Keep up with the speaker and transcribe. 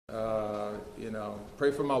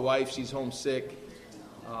Pray for my wife. She's homesick.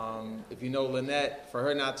 If you know Lynette, for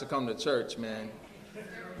her not to come to church, man.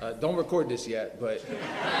 Don't record this yet, but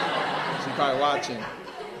she's probably watching.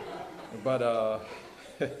 But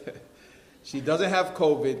she doesn't have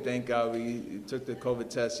COVID, thank God. We took the COVID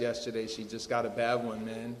test yesterday. She just got a bad one,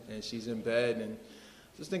 man, and she's in bed. And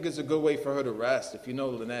just think it's a good way for her to rest. If you know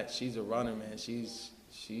Lynette, she's a runner, man.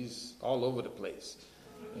 She's all over the place,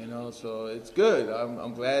 so it's good.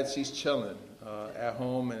 I'm glad she's chilling at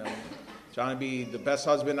home, and I'm trying to be the best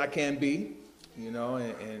husband I can be,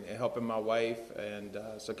 and helping my wife. And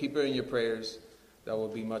so keep her in your prayers. That will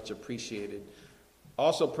be much appreciated.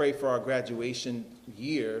 Also pray for our graduation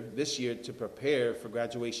year, this year, to prepare for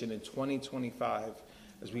graduation in 2025.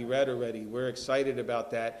 As we read already, we're excited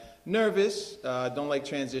about that. Nervous, don't like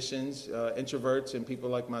transitions. Introverts and people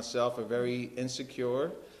like myself are very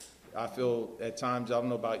insecure. I feel at times, I don't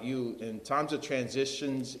know about you, in times of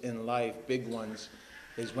transitions in life, big ones,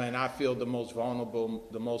 is when I feel the most vulnerable,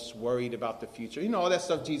 the most worried about the future. All that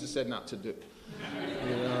stuff Jesus said not to do.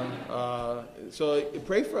 So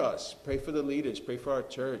pray for us. Pray for the leaders. Pray for our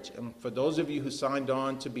church. And for those of you who signed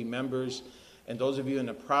on to be members and those of you in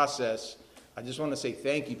the process, I just want to say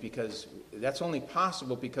thank you, because that's only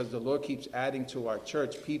possible because the Lord keeps adding to our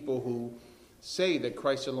church people who say that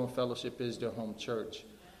Christ Alone Fellowship is their home church.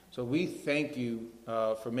 So we thank you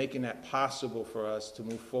for making that possible for us to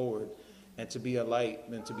move forward and to be a light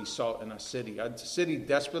and to be salt in our city. Our city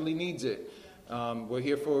desperately needs it. We're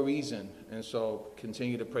here for a reason, and so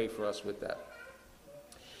continue to pray for us with that.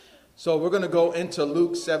 So we're going to go into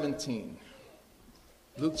Luke 17.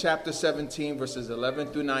 Luke chapter 17, verses 11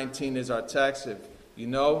 through 19 is our text. If you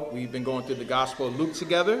know, we've been going through the Gospel of Luke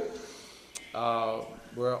together.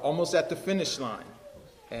 We're almost at the finish line.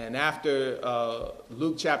 And after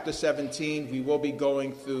Luke chapter 17, we will be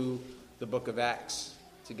going through the book of Acts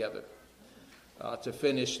together to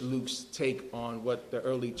finish Luke's take on what the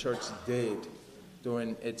early church did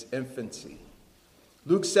during its infancy.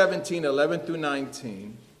 Luke 17, 11 through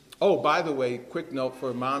 19. Oh, by the way, quick note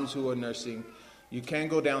for moms who are nursing. You can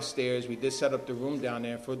go downstairs. We did set up the room down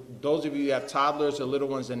there. For those of you who have toddlers or little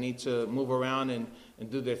ones that need to move around and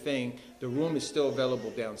do their thing, the room is still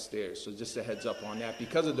available downstairs. So just a heads up on that.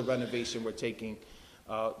 Because of the renovation we're taking,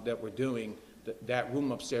 that we're doing, that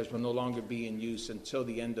room upstairs will no longer be in use until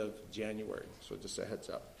the end of January. So just a heads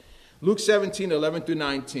up. Luke 17, 11 through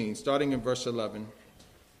 19, starting in verse 11.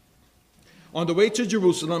 On the way to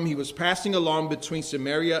Jerusalem, he was passing along between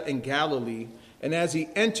Samaria and Galilee, and as he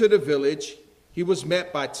entered a village, he was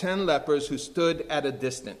met by 10 lepers who stood at a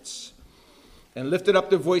distance and lifted up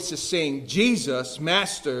their voices, saying, Jesus,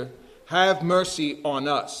 Master, have mercy on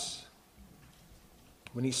us.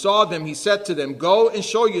 When he saw them, he said to them, Go and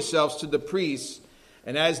show yourselves to the priests.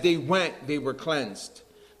 And as they went, they were cleansed.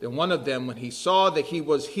 Then one of them, when he saw that he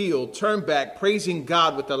was healed, turned back, praising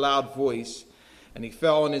God with a loud voice. And he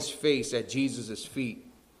fell on his face at Jesus' feet,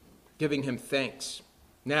 giving him thanks.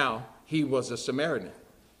 Now he was a Samaritan.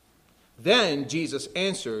 Then Jesus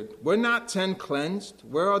answered, Were not 10 cleansed?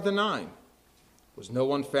 Where are the 9? Was no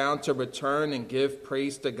one found to return and give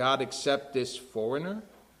praise to God except this foreigner?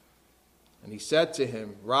 And he said to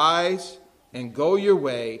him, Rise and go your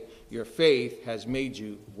way. Your faith has made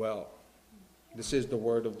you well. This is the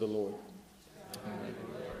word of the Lord. Amen.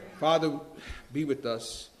 Father, be with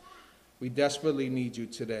us. We desperately need you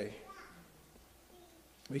today.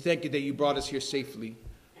 We thank you that you brought us here safely.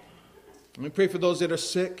 And we pray for those that are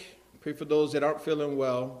sick. Pray for those that aren't feeling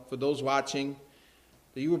well. For those watching,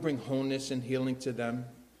 that you will bring wholeness and healing to them.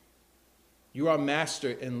 You are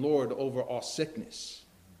Master and Lord over all sickness,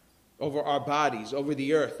 over our bodies, over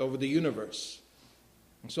the earth, over the universe.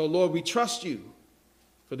 And so, Lord, we trust you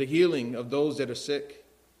for the healing of those that are sick.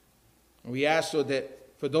 And we ask, Lord, that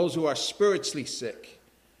for those who are spiritually sick,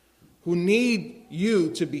 who need you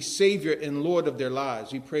to be Savior and Lord of their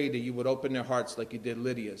lives, we pray that you would open their hearts like you did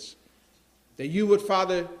Lydia's. That you would,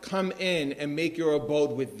 Father, come in and make your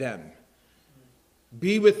abode with them.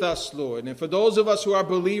 Be with us, Lord. And for those of us who are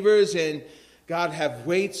believers and, God, have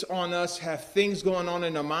weights on us, have things going on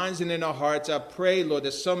in our minds and in our hearts, I pray, Lord,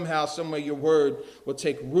 that somehow, somewhere your word will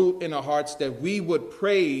take root in our hearts, that we would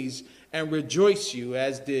praise and rejoice you,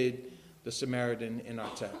 as did the Samaritan in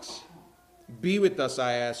our text. Be with us,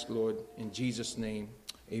 I ask, Lord, in Jesus' name.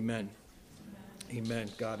 Amen. Amen.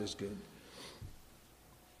 God is good.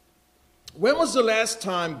 When was the last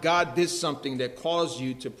time God did something that caused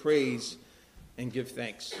you to praise and give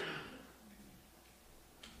thanks?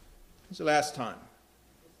 When's the last time?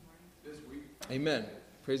 This week. Amen.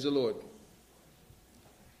 Praise the Lord.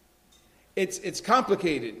 It's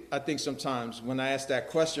complicated, I think, sometimes when I ask that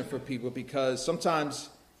question for people, because sometimes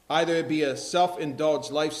either it be a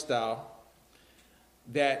self-indulged lifestyle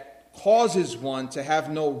that causes one to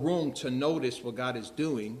have no room to notice what God is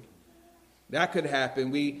doing. That could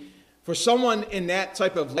happen. For someone in that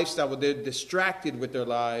type of lifestyle where they're distracted with their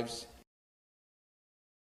lives,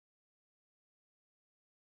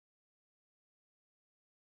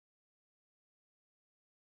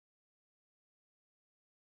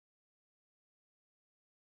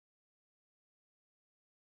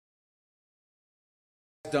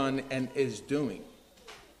 done and is doing.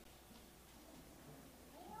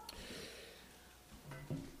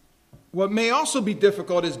 What may also be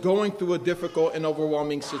difficult is going through a difficult and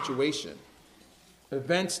overwhelming situation.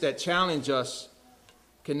 Events that challenge us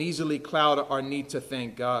can easily cloud our need to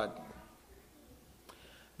thank God.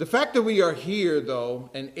 The fact that we are here, though,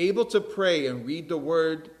 and able to pray and read the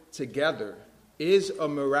Word together is a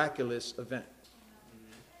miraculous event.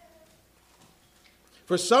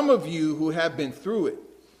 For some of you who have been through it,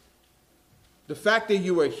 the fact that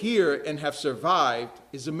you are here and have survived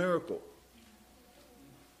is a miracle.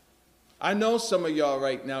 I know some of y'all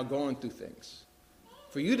right now going through things.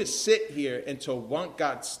 For you to sit here and to want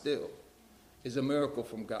God still is a miracle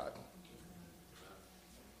from God.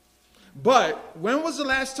 But when was the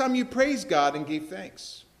last time you praised God and gave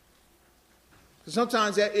thanks?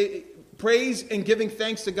 Sometimes praise and giving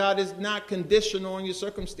thanks to God is not conditional on your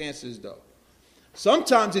circumstances, though.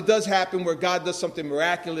 Sometimes it does happen where God does something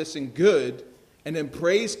miraculous and good, and then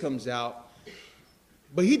praise comes out.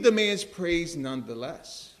 But he demands praise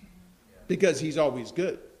nonetheless, because he's always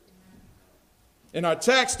good. In our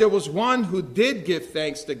text, there was one who did give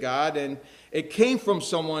thanks to God, and it came from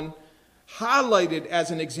someone highlighted as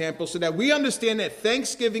an example so that we understand that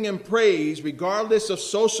thanksgiving and praise, regardless of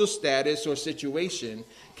social status or situation,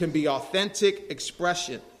 can be authentic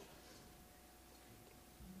expression,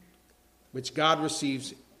 which God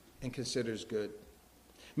receives and considers good.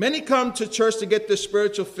 Many come to church to get their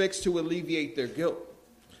spiritual fix to alleviate their guilt.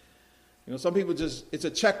 Some people it's a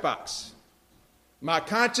checkbox. My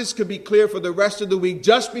conscience could be clear for the rest of the week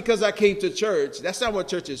just because I came to church. That's not what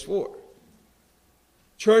church is for.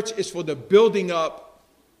 Church is for the building up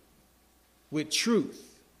with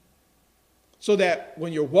truth, so that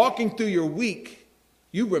when you're walking through your week,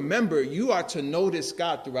 you remember you are to notice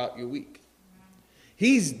God throughout your week.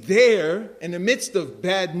 He's there in the midst of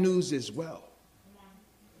bad news as well.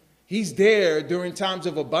 He's there during times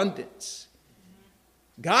of abundance.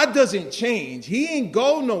 God doesn't change. He ain't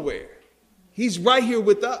go nowhere. He's right here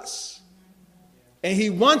with us. And he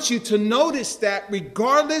wants you to notice that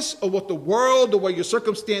regardless of what the world or what your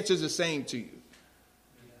circumstances are saying to you.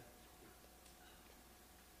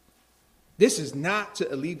 This is not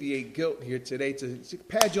to alleviate guilt here today, to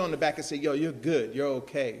pat you on the back and say, yo, you're good, you're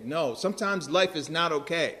okay. No, sometimes life is not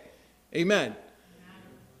okay. Amen.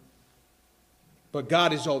 But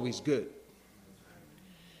God is always good.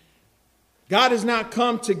 God has not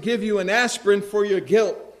come to give you an aspirin for your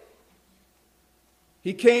guilt.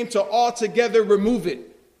 He came to altogether remove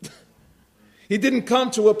it. He didn't come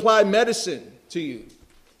to apply medicine to you.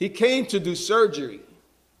 He came to do surgery.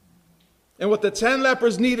 And what the 10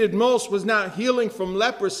 lepers needed most was not healing from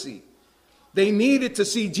leprosy. They needed to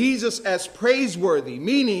see Jesus as praiseworthy,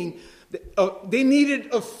 meaning they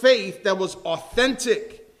needed a faith that was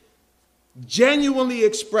authentic, genuinely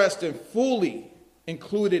expressed, and fully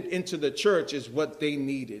included into the church is what they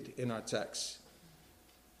needed in our text.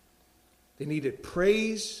 They needed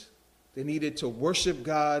praise. They needed to worship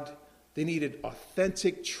God. They needed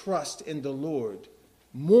authentic trust in the Lord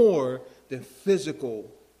more than physical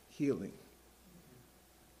healing.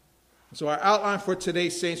 So our outline for today,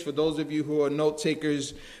 saints, for those of you who are note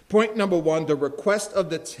takers, point number 1, the request of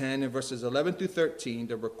the 10 in verses 11 through 13,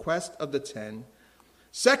 the request of the 10.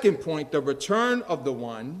 Second point, the return of the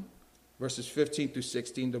one, verses 15 through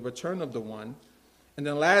 16, the return of the one. And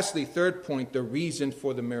then lastly, third point, the reason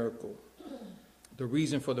for the miracle. The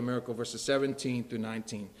reason for the miracle, verses 17 through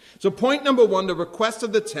 19. So point number 1, the request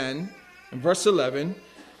of the 10, in verse 11.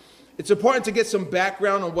 It's important to get some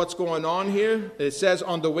background on what's going on here. It says,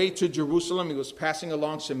 on the way to Jerusalem, he was passing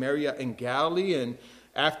along Samaria and Galilee. And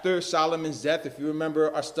after Solomon's death, if you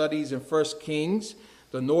remember our studies in 1 Kings,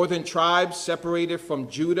 the northern tribes separated from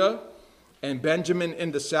Judah and Benjamin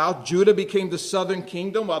in the south. Judah became the southern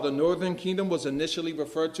kingdom, while the northern kingdom was initially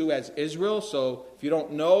referred to as Israel. So if you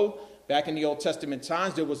don't know, back in the Old Testament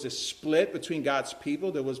times, there was a split between God's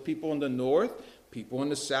people. There was people in the north, people in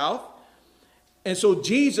the south. And so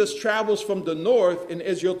Jesus travels from the north in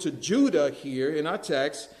Israel to Judah here in our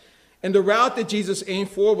text. And the route that Jesus aimed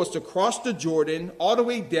for was to cross the Jordan all the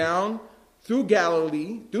way down through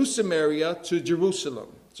Galilee, through Samaria to Jerusalem.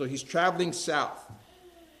 So he's traveling south.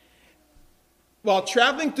 while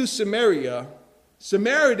traveling through Samaria,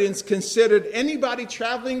 Samaritans considered anybody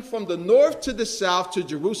traveling from the north to the south to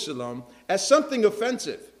Jerusalem as something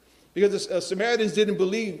offensive, because the Samaritans didn't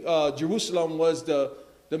believe Jerusalem was the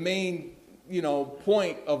main,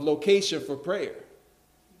 point of location for prayer.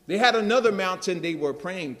 They had another mountain they were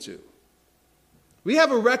praying to. We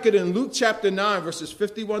have a record in Luke chapter 9, verses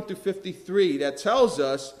 51 through 53, that tells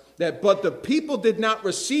us that, but the people did not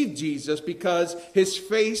receive Jesus because his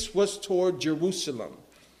face was toward Jerusalem.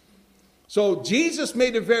 So Jesus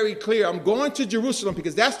made it very clear, I'm going to Jerusalem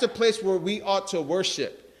because that's the place where we ought to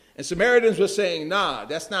worship. And Samaritans were saying, nah,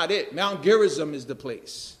 that's not it. Mount Gerizim is the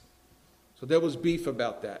place. So there was beef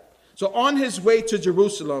about that. So on his way to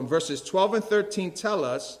Jerusalem, verses 12 and 13 tell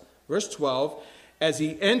us, verse 12, as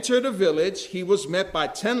he entered a village, he was met by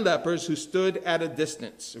 10 lepers who stood at a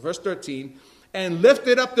distance. Verse 13, and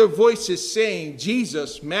lifted up their voices, saying,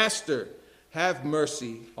 Jesus, Master, have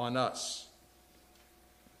mercy on us.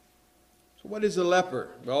 So what is a leper?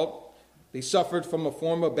 Well, they suffered from a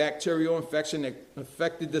form of bacterial infection that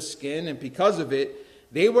affected the skin, and because of it,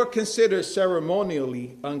 they were considered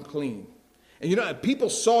ceremonially unclean. And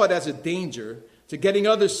people saw it as a danger to getting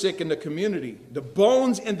others sick in the community. The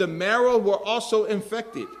bones and the marrow were also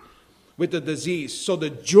infected with the disease. So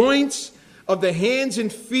the joints of the hands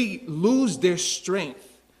and feet lose their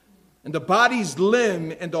strength. And the body's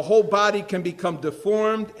limb and the whole body can become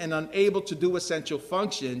deformed and unable to do essential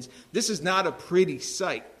functions. This is not a pretty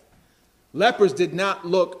sight. Lepers did not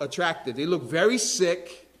look attractive. They looked very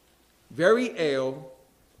sick, very ill,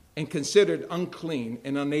 and considered unclean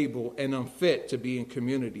and unable and unfit to be in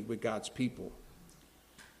community with God's people.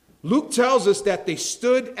 Luke tells us that they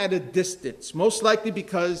stood at a distance, most likely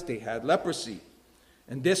because they had leprosy.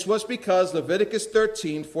 And this was because Leviticus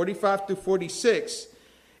 13, 45 through 46,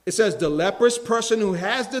 it says, the leprous person who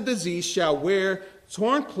has the disease shall wear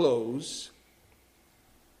torn clothes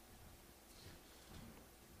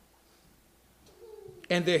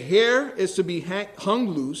and their hair is to be hung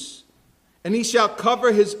loose, and he shall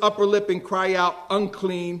cover his upper lip and cry out,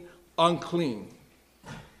 unclean, unclean.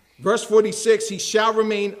 Verse 46, he shall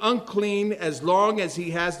remain unclean as long as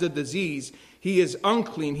he has the disease. He is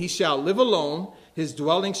unclean. He shall live alone. His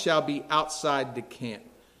dwelling shall be outside the camp.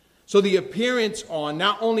 So the appearance on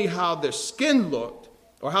not only how their skin looked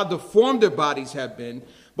or how deformed their bodies have been,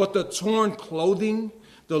 but the torn clothing,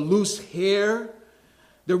 the loose hair,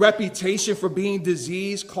 the reputation for being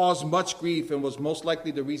diseased caused much grief and was most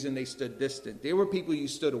likely the reason they stood distant. They were people you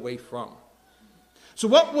stood away from. So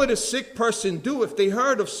what would a sick person do if they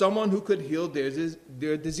heard of someone who could heal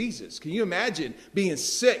their diseases? Can you imagine being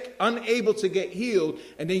sick, unable to get healed,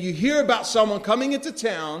 and then you hear about someone coming into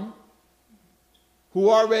town who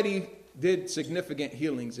already did significant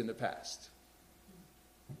healings in the past?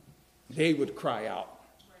 They would cry out.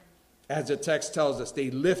 As the text tells us, they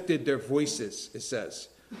lifted their voices, it says.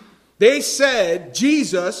 They said,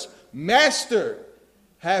 Jesus, Master,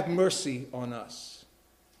 have mercy on us.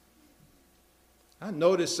 I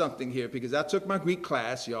noticed something here because I took my Greek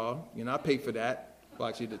class, y'all. I paid for that. Well,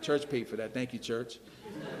 actually, the church paid for that. Thank you, church.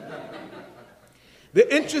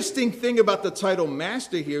 The interesting thing about the title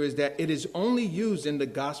Master here is that it is only used in the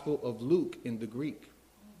Gospel of Luke in the Greek.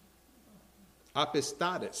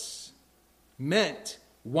 Apostatos meant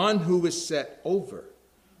one who is set over,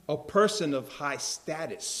 a person of high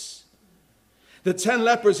status. The 10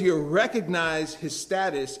 lepers here recognize his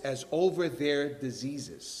status as over their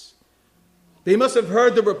diseases. They must have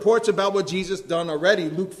heard the reports about what Jesus done already.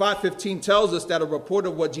 Luke 5:15 tells us that a report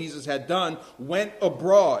of what Jesus had done went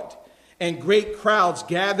abroad, and great crowds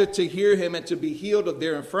gathered to hear him and to be healed of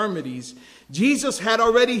their infirmities. Jesus had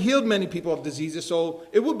already healed many people of diseases, so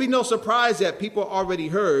it would be no surprise that people already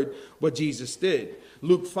heard what Jesus did.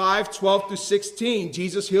 Luke 5:12 through 16,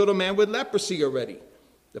 Jesus healed a man with leprosy already.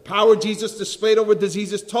 The power Jesus displayed over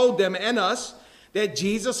diseases told them and us that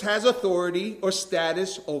Jesus has authority or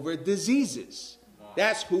status over diseases.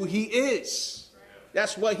 That's who he is.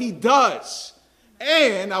 That's what he does.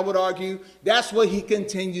 And I would argue that's what he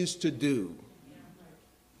continues to do.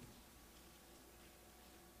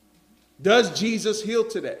 Does Jesus heal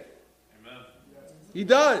today? Amen. He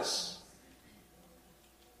does.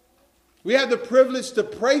 We have the privilege to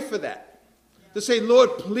pray for that. To say,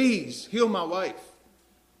 Lord, please heal my wife,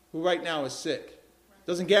 who right now is sick.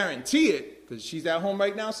 Doesn't guarantee it, because she's at home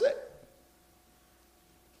right now sick.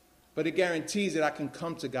 But it guarantees that I can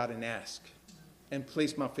come to God and ask and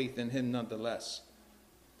place my faith in him nonetheless.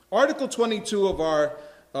 Article 22 of our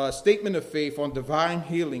Statement of Faith on Divine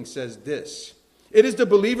Healing says this: it is the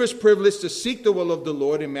believer's privilege to seek the will of the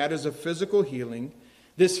Lord in matters of physical healing.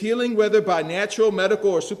 This healing, whether by natural,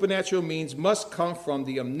 medical, or supernatural means, must come from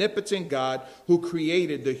the omnipotent God who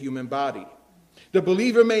created the human body. The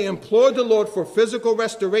believer may implore the Lord for physical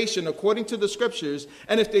restoration according to the scriptures,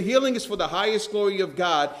 and if the healing is for the highest glory of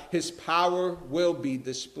God, his power will be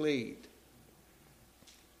displayed.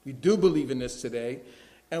 We do believe in this today,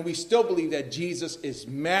 and we still believe that Jesus is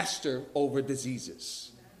master over diseases.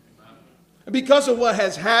 And because of what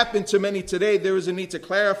has happened to many today, there is a need to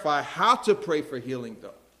clarify how to pray for healing,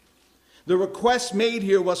 though. The request made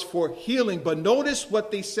here was for healing, but notice what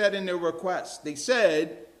they said in their request. They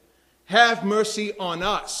said, have mercy on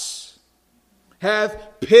us.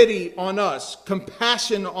 Have pity on us.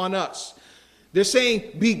 Compassion on us. They're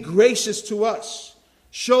saying, be gracious to us.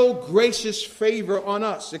 Show gracious favor on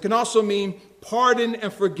us. It can also mean pardon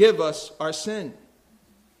and forgive us our sin.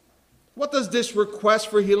 What does this request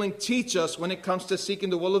for healing teach us when it comes to seeking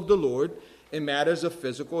the will of the Lord in matters of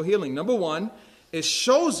physical healing? Number one, it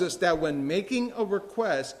shows us that when making a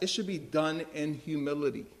request, it should be done in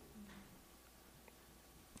humility.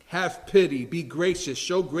 Have pity, be gracious,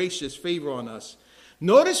 show gracious favor on us.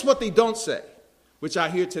 Notice what they don't say, which I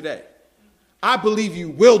hear today. I believe you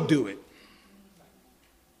will do it.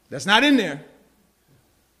 That's not in there.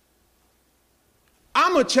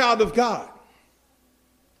 I'm a child of God.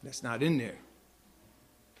 That's not in there.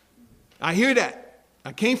 I hear that.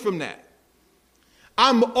 I came from that.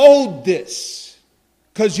 I'm owed this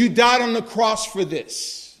because you died on the cross for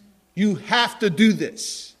this. You have to do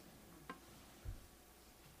this.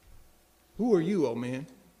 Who are you, oh man?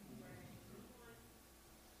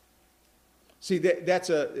 See, that's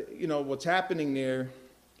what's happening there.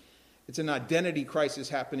 It's an identity crisis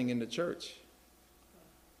happening in the church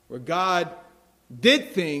where God did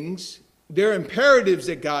things. There are imperatives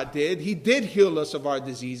that God did. He did heal us of our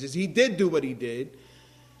diseases. He did do what he did.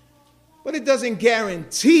 But it doesn't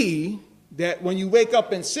guarantee that when you wake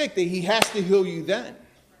up and sick that he has to heal you then.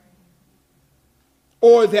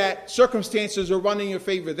 Or that circumstances are running in your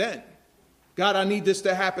favor then. God, I need this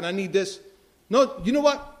to happen. I need this. No, you know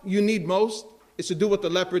what you need most? Is to do what the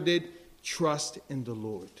leper did. Trust in the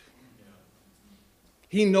Lord.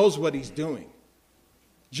 He knows what he's doing.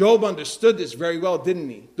 Job understood this very well, didn't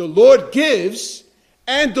he? The Lord gives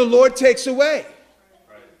and the Lord takes away.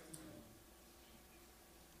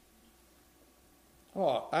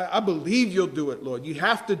 Oh, I believe you'll do it, Lord. You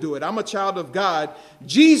have to do it. I'm a child of God.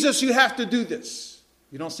 Jesus, you have to do this.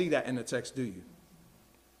 You don't see that in the text, do you?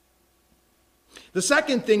 The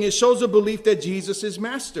second thing, it shows a belief that Jesus is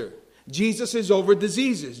master. Jesus is over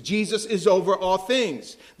diseases. Jesus is over all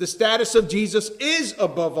things. The status of Jesus is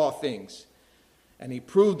above all things. And he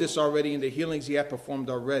proved this already in the healings he had performed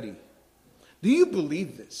already. Do you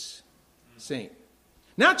believe this, saint?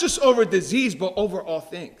 Not just over disease, but over all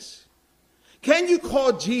things. Can you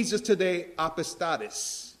call Jesus today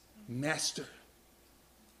apostatis, master?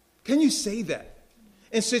 Can you say that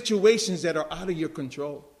in situations that are out of your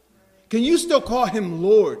control? Can you still call him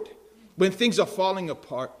Lord when things are falling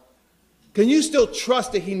apart? Can you still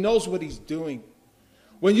trust that he knows what he's doing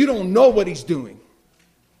when you don't know what he's doing?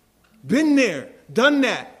 Been there, done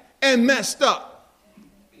that, and messed up.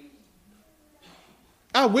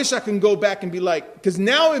 I wish I can go back and be like, because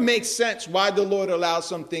now it makes sense why the Lord allowed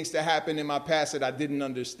some things to happen in my past that I didn't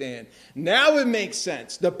understand. Now it makes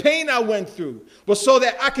sense. The pain I went through was so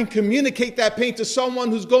that I can communicate that pain to someone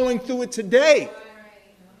who's going through it today.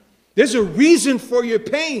 There's a reason for your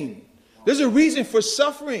pain. There's a reason for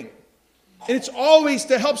suffering. And it's always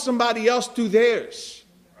to help somebody else through theirs.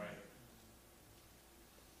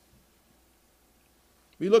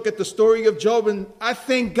 We look at the story of Job, and I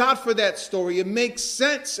thank God for that story. It makes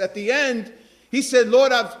sense. At the end, he said,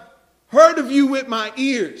 Lord, I've heard of you with my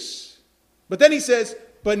ears. But then he says,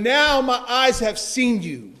 but now my eyes have seen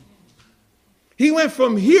you. He went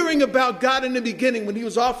from hearing about God in the beginning when he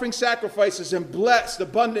was offering sacrifices and blessed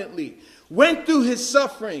abundantly, went through his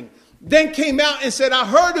suffering, then came out and said, I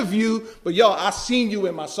heard of you, but I seen you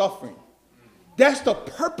in my suffering. That's the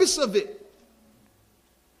purpose of it.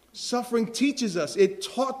 Suffering teaches us. It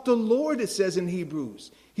taught the Lord, it says in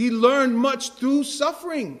Hebrews. He learned much through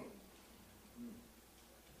suffering.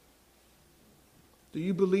 Do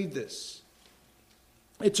you believe this?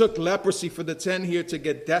 It took leprosy for the 10 here to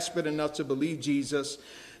get desperate enough to believe Jesus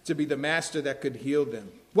to be the master that could heal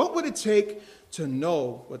them. What would it take to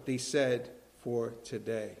know what they said for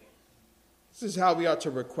today? This is how we are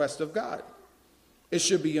to request of God. It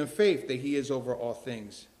should be in faith that he is over all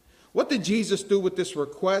things. What did Jesus do with this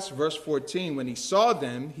request? Verse 14, when he saw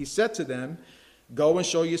them, he said to them, go and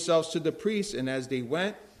show yourselves to the priests. And as they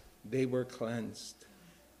went, they were cleansed.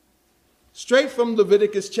 Straight from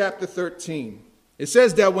Leviticus chapter 13. It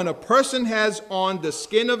says that when a person has on the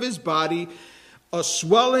skin of his body a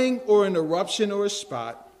swelling or an eruption or a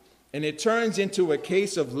spot, and it turns into a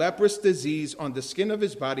case of leprous disease on the skin of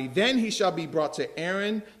his body, then he shall be brought to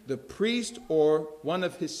Aaron, the priest, or one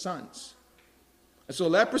of his sons. And so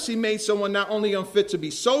leprosy made someone not only unfit to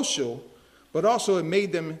be social, but also it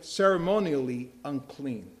made them ceremonially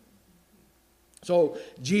unclean. So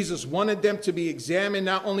Jesus wanted them to be examined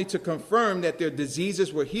not only to confirm that their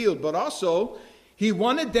diseases were healed, but also he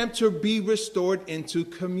wanted them to be restored into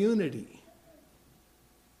community.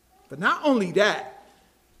 But not only that,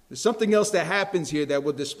 there's something else that happens here that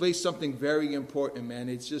will display something very important, man.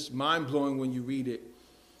 It's just mind-blowing when you read it.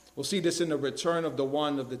 We'll see this in the return of the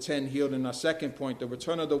one of the 10 healed in our second point, the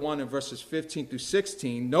return of the one in verses 15 through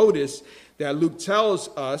 16. Notice that Luke tells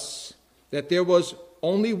us that there was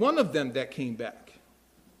only one of them that came back.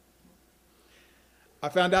 I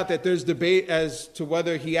found out that there's debate as to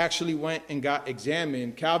whether he actually went and got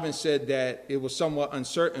examined. Calvin said that it was somewhat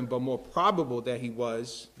uncertain, but more probable that he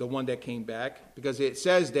was the one that came back, because it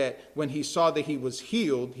says that when he saw that he was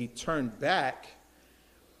healed, he turned back.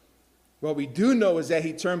 What we do know is that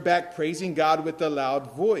he turned back praising God with a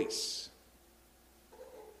loud voice.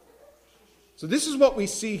 So this is what we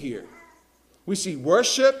see here. We see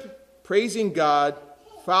worship, praising God,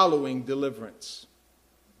 following deliverance.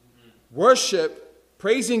 Worship,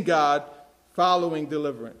 praising God, following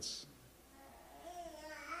deliverance.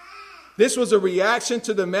 This was a reaction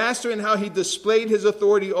to the master and how he displayed his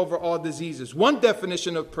authority over all diseases. One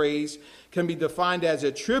definition of praise can be defined as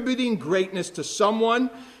attributing greatness to someone.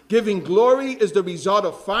 Giving glory is the result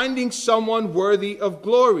of finding someone worthy of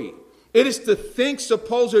glory. It is to think,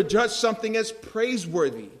 suppose, or judge something as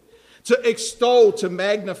praiseworthy, to extol, to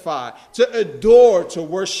magnify, to adore, to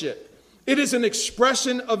worship. It is an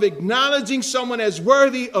expression of acknowledging someone as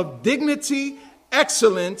worthy of dignity,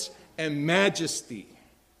 excellence, and majesty.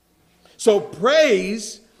 So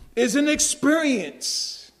praise is an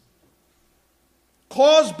experience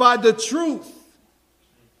caused by the truth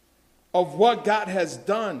of what God has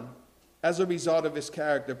done as a result of his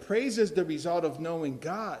character. Praise is the result of knowing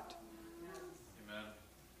God. Amen.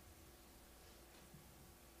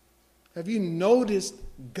 Have you noticed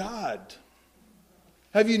God?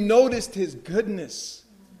 Have you noticed his goodness?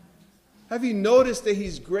 Have you noticed that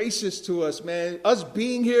he's gracious to us, man? Us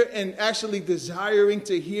being here and actually desiring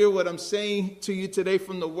to hear what I'm saying to you today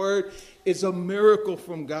from the word is a miracle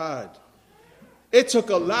from God. It took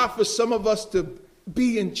a lot for some of us to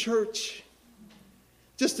be in church,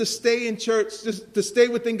 just to stay in church, just to stay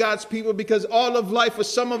within God's people, because all of life for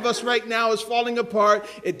some of us right now is falling apart.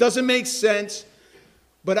 It doesn't make sense.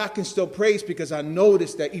 But I can still praise because I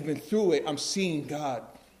notice that even through it, I'm seeing God.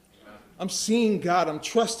 I'm seeing God. I'm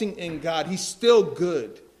trusting in God. He's still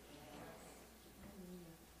good.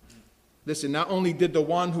 Listen, not only did the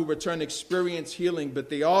one who returned experience healing,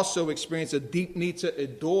 but they also experienced a deep need to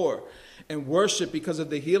adore and worship because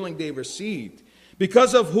of the healing they received.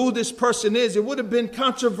 Because of who this person is, it would have been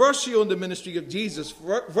controversial in the ministry of Jesus.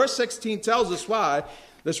 Verse 16 tells us why.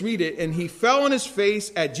 Let's read it. And he fell on his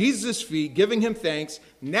face at Jesus' feet, giving him thanks.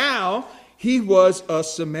 Now he was a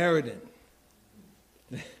Samaritan.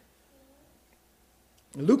 In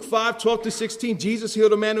Luke 5:12-16, Jesus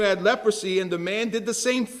healed a man who had leprosy, and the man did the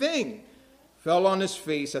same thing. Fell on his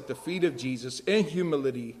face at the feet of Jesus in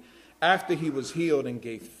humility after he was healed and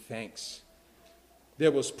gave thanks.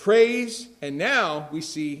 There was praise, and now we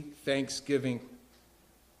see thanksgiving.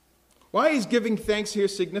 Why is giving thanks here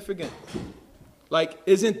significant? Like,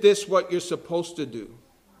 isn't this what you're supposed to do?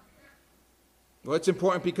 Well, it's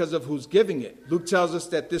important because of who's giving it. Luke tells us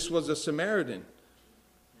that this was a Samaritan.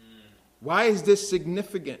 Why is this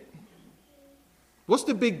significant? What's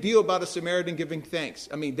the big deal about a Samaritan giving thanks?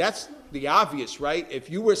 I mean, that's the obvious, right? If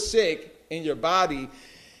you were sick in your body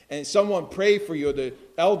and someone prayed for you, or the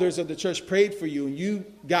elders of the church prayed for you, and you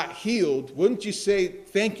got healed, wouldn't you say,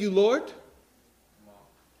 "Thank you, Lord"?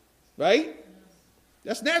 Right?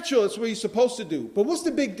 That's natural. That's what you're supposed to do. But what's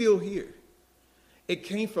the big deal here? It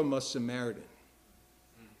came from a Samaritan.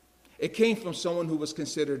 It came from someone who was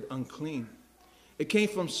considered unclean. It came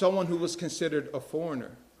from someone who was considered a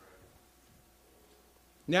foreigner.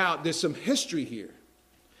 Now, there's some history here.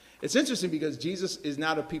 It's interesting because Jesus is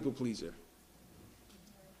not a people pleaser.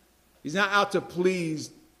 He's not out to please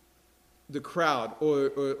the crowd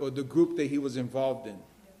or the group that he was involved in.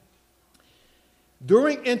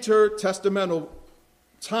 During intertestamental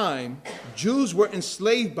time, Jews were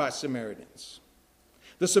enslaved by Samaritans.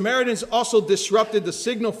 The Samaritans also disrupted the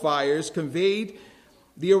signal fires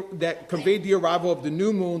that conveyed the arrival of the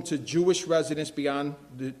new moon to Jewish residents beyond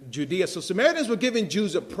Judea. So Samaritans were giving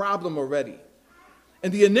Jews a problem already.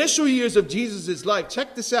 In the initial years of Jesus' life,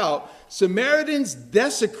 check this out, Samaritans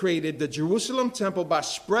desecrated the Jerusalem temple by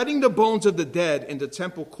spreading the bones of the dead in the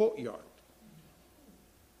temple courtyard.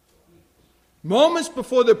 Moments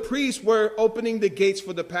before the priests were opening the gates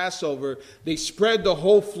for the Passover, they spread the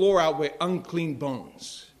whole floor out with unclean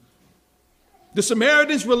bones. The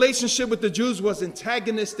Samaritans' relationship with the Jews was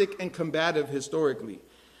antagonistic and combative historically.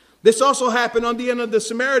 This also happened on the end of the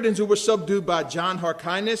Samaritans, who were subdued by John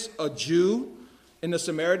Hyrcanus, a Jew in the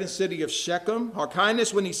Samaritan city of Shechem.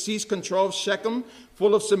 Hyrcanus, when he seized control of Shechem,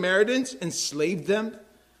 full of Samaritans, enslaved them.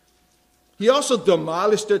 He also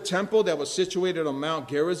demolished their temple that was situated on Mount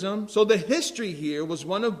Gerizim. So the history here was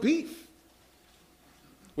one of beef.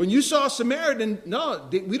 When you saw a Samaritan, no,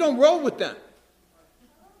 we don't roll with them.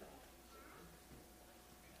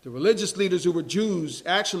 The religious leaders who were Jews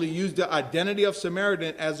actually used the identity of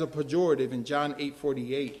Samaritan as a pejorative in John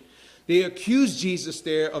 8:48. They accused Jesus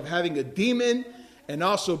there of having a demon and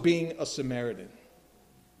also being a Samaritan.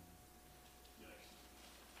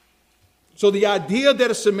 So the idea that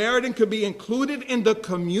a Samaritan could be included in the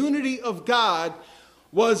community of God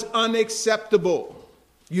was unacceptable.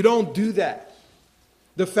 You don't do that.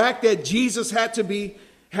 The fact that Jesus had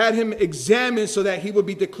him examined so that he would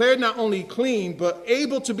be declared not only clean, but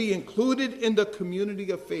able to be included in the community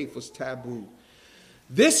of faith was taboo.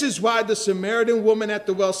 This is why the Samaritan woman at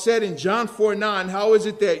the well said in John 4:9, how is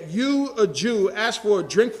it that you, a Jew, ask for a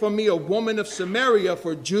drink from me, a woman of Samaria,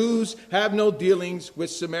 for Jews have no dealings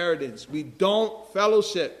with Samaritans. We don't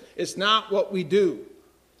fellowship. It's not what we do.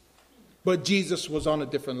 But Jesus was on a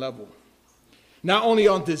different level. Not only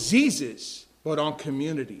on diseases, but on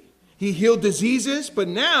community. He healed diseases, but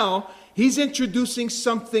now he's introducing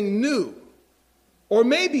something new. Or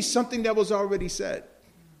maybe something that was already said.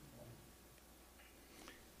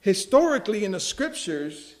 Historically, in the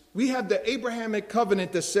scriptures, we have the Abrahamic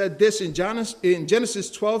covenant that said this in Genesis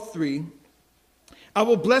 12:3. I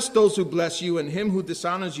will bless those who bless you, and him who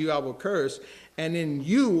dishonors you I will curse, and in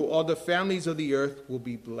you all the families of the earth will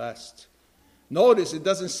be blessed. Notice it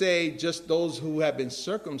doesn't say just those who have been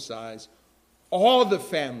circumcised. All the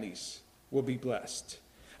families will be blessed.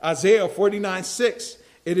 Isaiah 49:6.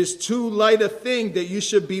 It is too light a thing that you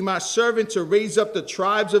should be my servant to raise up the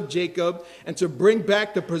tribes of Jacob and to bring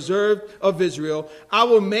back the preserved of Israel. I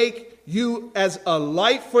will make you as a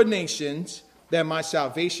light for nations, that my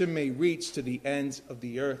salvation may reach to the ends of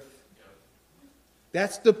the earth.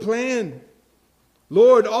 That's the plan.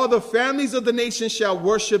 Lord, all the families of the nations shall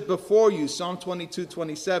worship before you. Psalm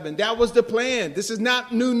 22:27. That was the plan. This is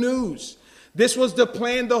not new news. This was the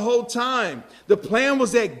plan the whole time. The plan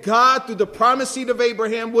was that God, through the promised seed of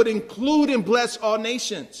Abraham, would include and bless all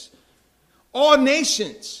nations. All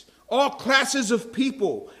nations, all classes of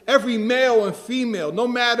people, every male and female, no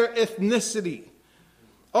matter ethnicity.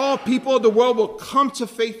 All people of the world will come to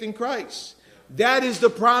faith in Christ. That is the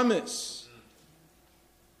promise.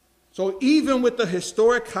 So even with the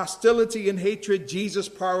historic hostility and hatred, Jesus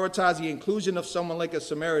prioritized the inclusion of someone like a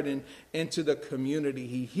Samaritan into the community.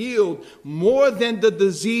 He healed more than the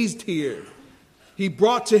diseased here. He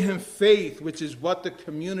brought to him faith, which is what the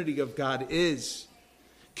community of God is.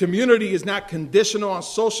 Community is not conditional on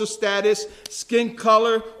social status, skin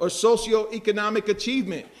color, or socioeconomic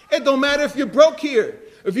achievement. It don't matter if you're broke here.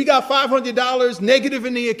 If you got $500 negative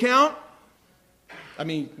in the account, I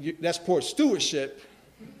mean, that's poor stewardship.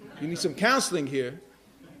 You need some counseling here.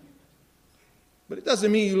 But it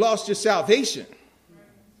doesn't mean you lost your salvation.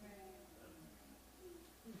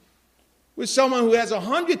 With someone who has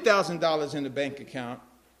 $100,000 in the bank account,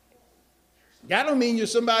 that don't mean you're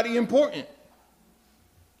somebody important.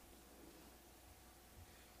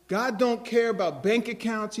 God don't care about bank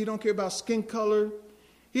accounts. He don't care about skin color.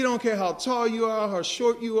 He don't care how tall you are, how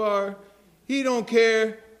short you are. He don't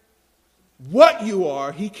care what you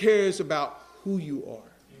are. He cares about who you are.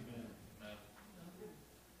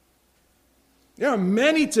 There are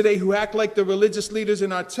many today who act like the religious leaders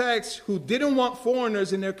in our text who didn't want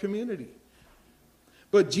foreigners in their community.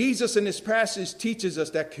 But Jesus in this passage teaches us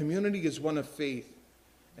that community is one of faith.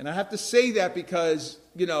 And I have to say that because,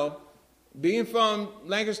 being from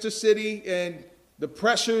Lancaster City and the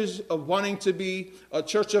pressures of wanting to be a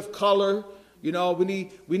church of color, we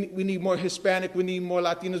need more Hispanic, we need more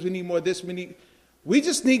Latinos, we need more this, we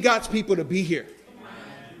just need God's people to be here.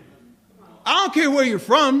 I don't care where you're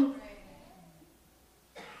from.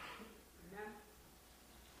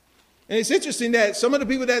 And it's interesting that some of the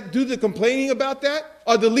people that do the complaining about that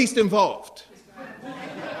are the least involved.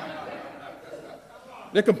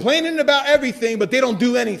 They're complaining about everything, but they don't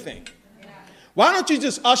do anything. Why don't you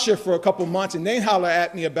just usher for a couple months and then holler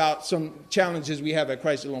at me about some challenges we have at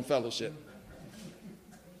Christ Alone Fellowship?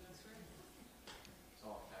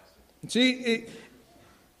 See,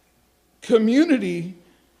 community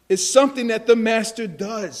is something that the master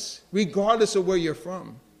does, regardless of where you're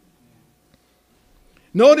from.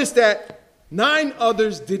 Notice that 9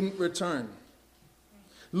 others didn't return.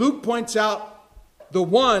 Luke points out the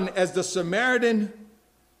one as the Samaritan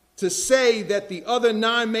to say that the other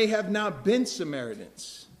 9 may have not been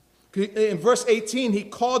Samaritans. In verse 18, he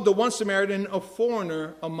called the one Samaritan a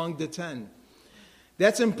foreigner among the 10.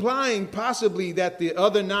 That's implying possibly that the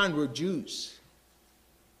other 9 were Jews.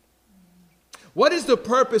 What is the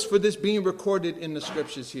purpose for this being recorded in the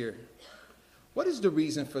scriptures here? What is the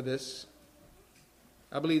reason for this?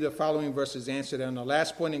 I believe the following verses answer that. On the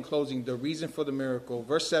last point in closing, the reason for the miracle.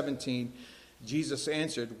 Verse 17, Jesus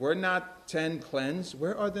answered, "Were not 10 cleansed?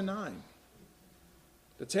 Where are the 9?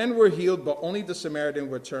 The 10 were healed, but only the Samaritan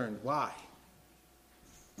returned." Why?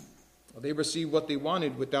 Well, they received what they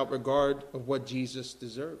wanted without regard of what Jesus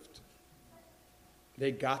deserved.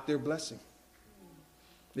 They got their blessing.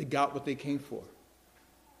 They got what they came for.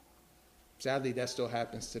 Sadly, that still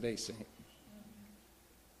happens today, saint.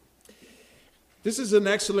 This is an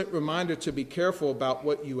excellent reminder to be careful about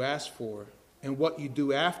what you ask for and what you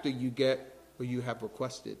do after you get what you have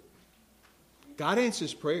requested. God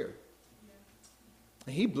answers prayer.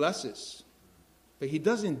 And he blesses. But he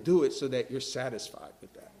doesn't do it so that you're satisfied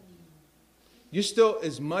with that. You're still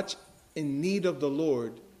as much in need of the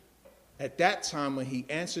Lord at that time when he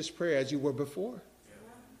answers prayer as you were before.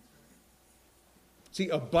 See,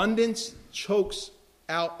 abundance chokes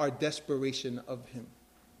out our desperation of him.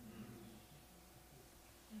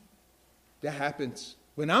 That happens.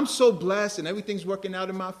 When I'm so blessed and everything's working out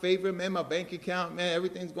in my favor, man, my bank account, man,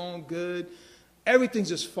 everything's going good. Everything's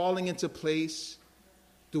just falling into place.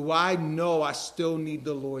 Do I know I still need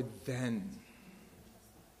the Lord then?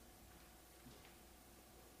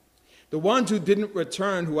 The ones who didn't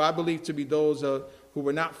return, who I believe to be those who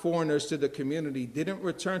were not foreigners to the community, didn't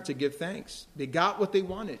return to give thanks. They got what they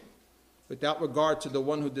wanted without regard to the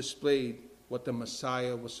one who displayed what the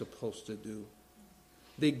Messiah was supposed to do.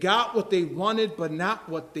 They got what they wanted, but not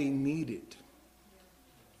what they needed.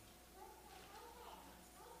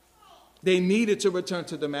 They needed to return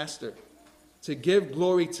to the Master, to give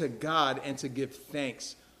glory to God and to give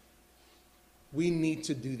thanks. We need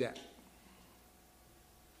to do that.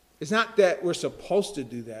 It's not that we're supposed to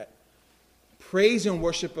do that. Praise and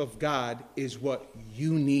worship of God is what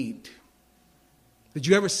you need. Did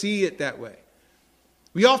you ever see it that way?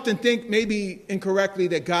 We often think, maybe incorrectly,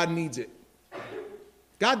 that God needs it.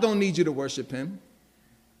 God don't need you to worship him.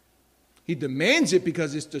 He demands it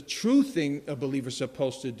because it's the true thing a believer's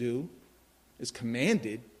supposed to do. It's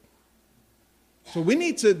commanded. So we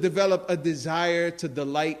need to develop a desire to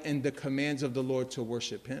delight in the commands of the Lord to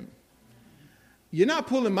worship him. You're not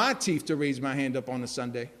pulling my teeth to raise my hand up on a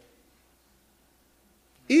Sunday.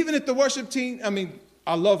 Even if the worship team,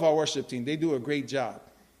 I love our worship team. They do a great job.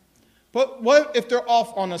 But what if they're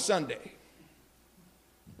off on a Sunday?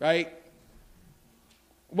 Right?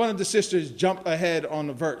 One of the sisters jumped ahead on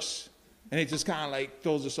the verse, and it just kind of like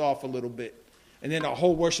throws us off a little bit. And then the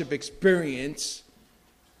whole worship experience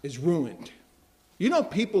is ruined. You know,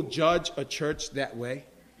 people judge a church that way.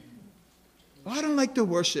 Oh, I don't like the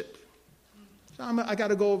worship. So I got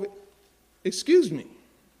to go over. Excuse me.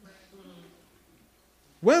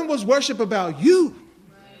 When was worship about you?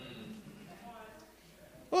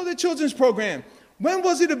 Oh, the children's program. When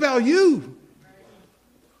was it about you?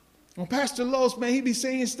 Well, Pastor Lowe's, man, he be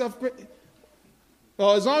saying stuff.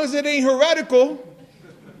 Well, as long as it ain't heretical.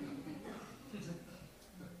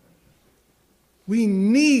 We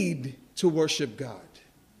need to worship God.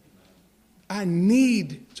 I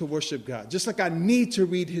need to worship God. Just like I need to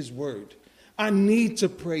read his word. I need to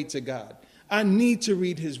pray to God. I need to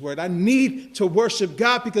read his word. I need to worship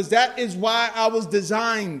God because that is why I was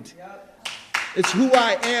designed. It's who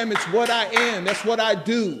I am. It's what I am. That's what I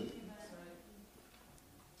do.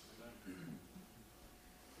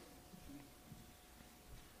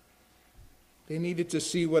 They needed to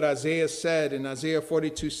see what Isaiah said in Isaiah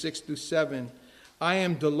 42, 6-7. I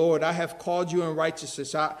am the Lord. I have called you in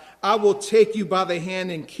righteousness. I will take you by the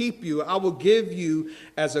hand and keep you. I will give you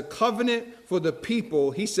as a covenant for the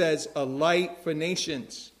people. He says, a light for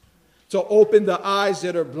nations. To open the eyes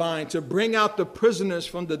that are blind. To bring out the prisoners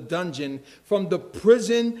from the dungeon. From the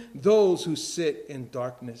prison, those who sit in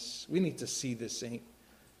darkness. We need to see this, saint.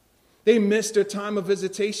 They missed their time of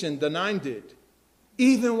visitation. The 9 did.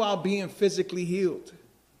 Even while being physically healed.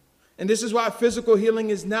 And this is why physical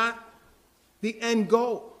healing is not the end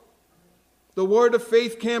goal. The Word of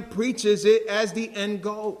Faith camp preaches it as the end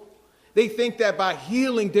goal. They think that by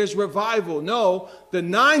healing there's revival. No, the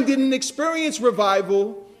 9 didn't experience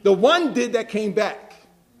revival. The 1 did that came back.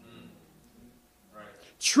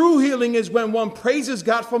 True healing is when one praises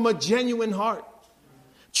God from a genuine heart.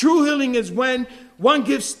 True healing is when one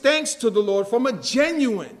gives thanks to the Lord from a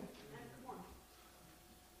genuine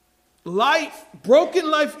life, broken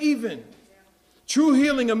life even. True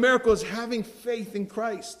healing, a miracle, is having faith in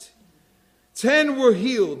Christ. 10 were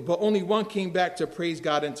healed, but only one came back to praise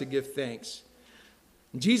God and to give thanks.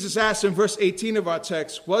 Jesus asked in verse 18 of our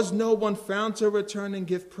text, was no one found to return and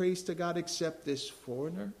give praise to God except this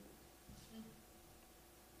foreigner?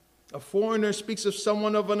 A foreigner speaks of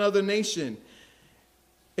someone of another nation.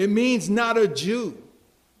 It means not a Jew,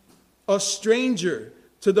 a stranger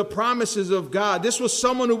to the promises of God. This was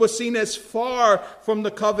someone who was seen as far from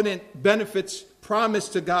the covenant benefits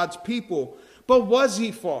promised to God's people. But was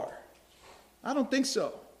he far? I don't think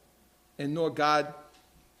so. And nor God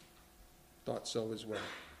thought so as well.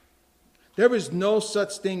 There is no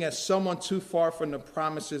such thing as someone too far from the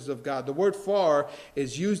promises of God. The word far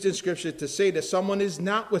is used in Scripture to say that someone is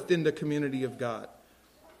not within the community of God.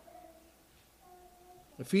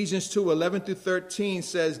 Ephesians 2:11-13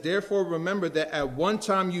 says, therefore remember that at one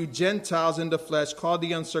time you Gentiles in the flesh called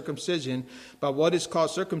the uncircumcision by what is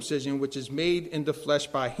called circumcision, which is made in the flesh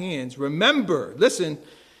by hands. Remember, listen,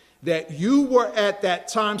 that you were at that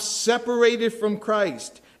time separated from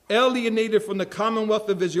Christ, alienated from the commonwealth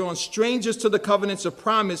of Israel, and strangers to the covenants of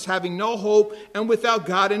promise, having no hope and without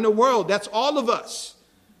God in the world. That's all of us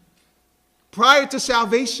prior to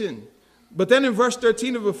salvation. But then in verse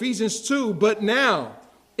 13 of Ephesians 2, but now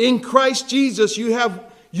in Christ Jesus,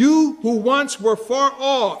 you who once were far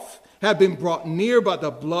off have been brought near by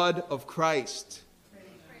the blood of Christ.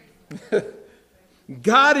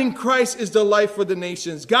 God in Christ is the light for the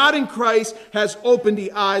nations. God in Christ has opened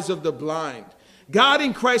the eyes of the blind. God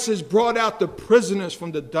in Christ has brought out the prisoners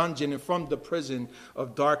from the dungeon and from the prison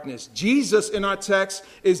of darkness. Jesus in our text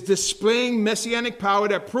is displaying messianic power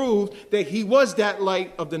that proved that he was that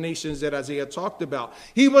light of the nations that Isaiah talked about.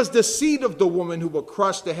 He was the seed of the woman who will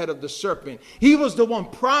crush the head of the serpent. He was the one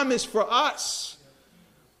promised for us.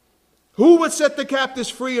 Who would set the captives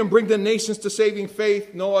free and bring the nations to saving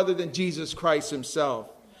faith? No other than Jesus Christ himself.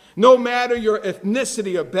 No matter your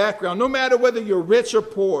ethnicity or background, no matter whether you're rich or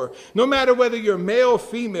poor, no matter whether you're male or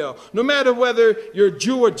female, no matter whether you're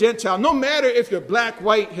Jew or Gentile, no matter if you're black,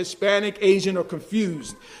 white, Hispanic, Asian, or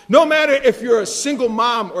confused, no matter if you're a single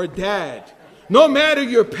mom or dad, no matter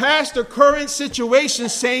your past or current situation,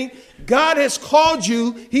 saint, God has called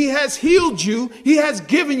you, he has healed you, he has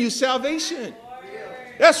given you salvation.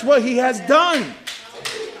 That's what he has done.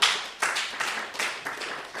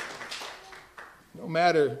 No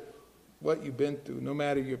matter what you've been through, no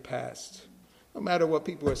matter your past, no matter what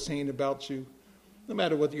people are saying about you, no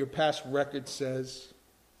matter what your past record says.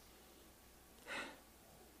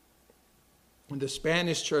 In the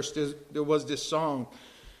Spanish church, there was this song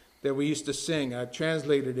that we used to sing. I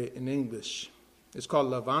translated it in English. It's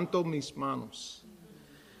called Levanto mis manos.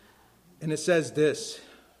 And it says this,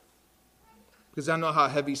 because I know how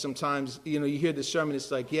heavy sometimes, you hear the sermon,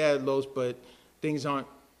 it's like, yeah, Los, but things aren't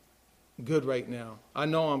good right now. I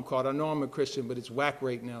know I'm called. I know I'm a Christian, but it's whack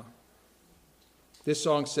right now. This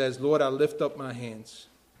song says, Lord, I lift up my hands.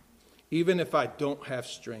 Even if I don't have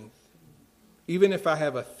strength, even if I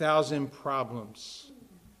have 1,000 problems,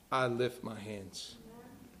 I lift my hands.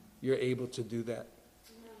 You're able to do that.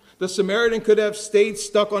 The Samaritan could have stayed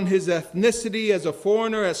stuck on his ethnicity as a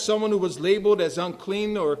foreigner, as someone who was labeled as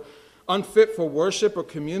unclean or unfit for worship or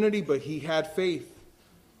community, but he had faith.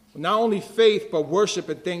 Not only faith, but worship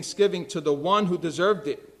and thanksgiving to the one who deserved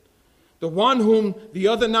it. The one whom the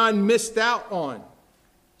other 9 missed out on.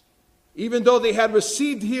 Even though they had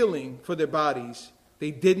received healing for their bodies,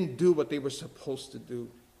 they didn't do what they were supposed to do.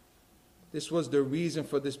 This was the reason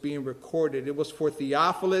for this being recorded. It was for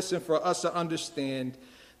Theophilus and for us to understand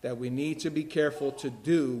that we need to be careful to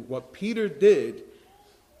do what Peter did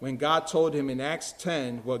when God told him in Acts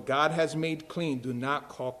 10, what God has made clean, do not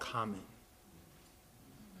call common.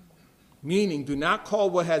 Meaning, do not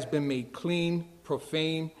call what has been made clean,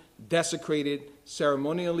 profane, desecrated,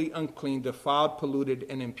 ceremonially unclean, defiled, polluted,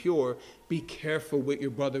 and impure. Be careful with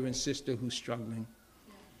your brother and sister who's struggling.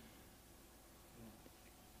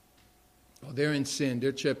 Oh, they're in sin,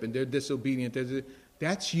 they're tripping, they're disobedient.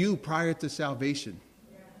 That's you prior to salvation.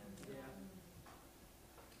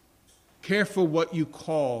 Careful what you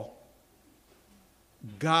call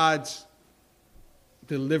God's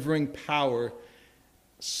delivering power.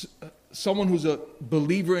 Someone who's a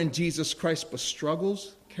believer in Jesus Christ but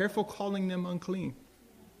struggles, careful calling them unclean.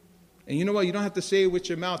 And you know what? You don't have to say it with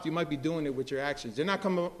your mouth. You might be doing it with your actions. They're not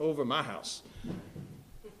coming over my house.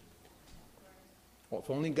 Well, if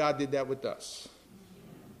only God did that with us.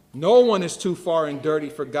 No one is too far and dirty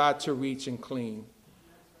for God to reach and clean.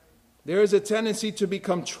 There is a tendency to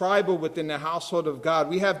become tribal within the household of God.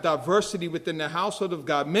 We have diversity within the household of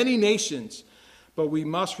God, many nations, but we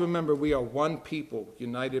must remember we are one people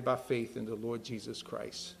united by faith in the Lord Jesus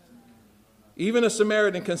Christ. Even a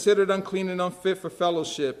Samaritan considered unclean and unfit for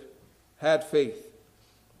fellowship had faith.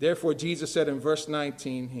 Therefore, Jesus said in verse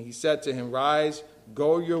 19, he said to him, "Rise,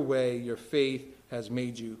 go your way, your faith has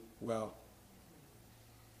made you well."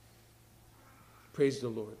 Praise the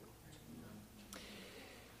Lord.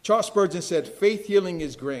 Charles Spurgeon said, "Faith healing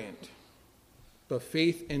is grand, but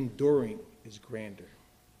faith enduring is grander."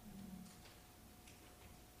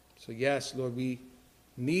 So yes, Lord, we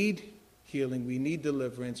need healing, we need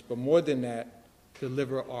deliverance, but more than that,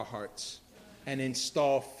 deliver our hearts and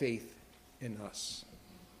install faith in us.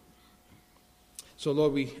 So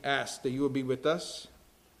Lord, we ask that you will be with us.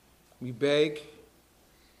 We beg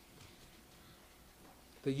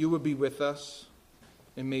that you will be with us,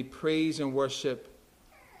 and may praise and worship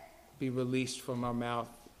be released from our mouth,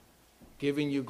 giving you